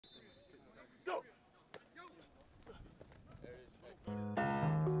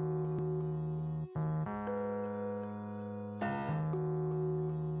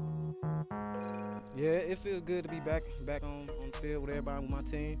it feels good to be back on the field with everybody, with my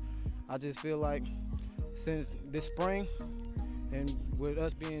team. I just feel like since this spring, and with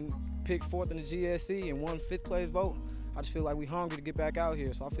us being picked 4th in the GSC and won 5th place vote, I just feel like we hungry to get back out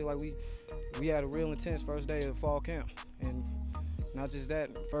here. So I feel like we had a real intense first day of fall camp. And not just that,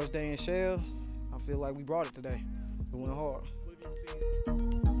 first day in Shell, I feel like we brought it today. We went hard.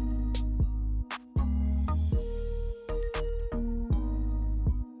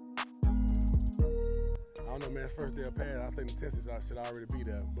 I don't know, man, it's first day of pad. I think the intensity should already be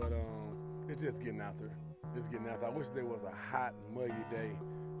there. But it's just getting out there. It's getting out there. I wish there was a hot, muggy day,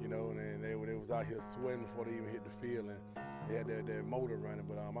 you know, and they was out here sweating before they even hit the field, and they had their motor running.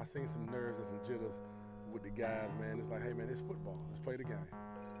 But I seen some nerves and some jitters with the guys, man. It's like, hey, man, it's football. Let's play the game.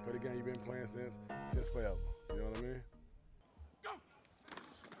 Play the game you've been playing since forever. You know what I mean?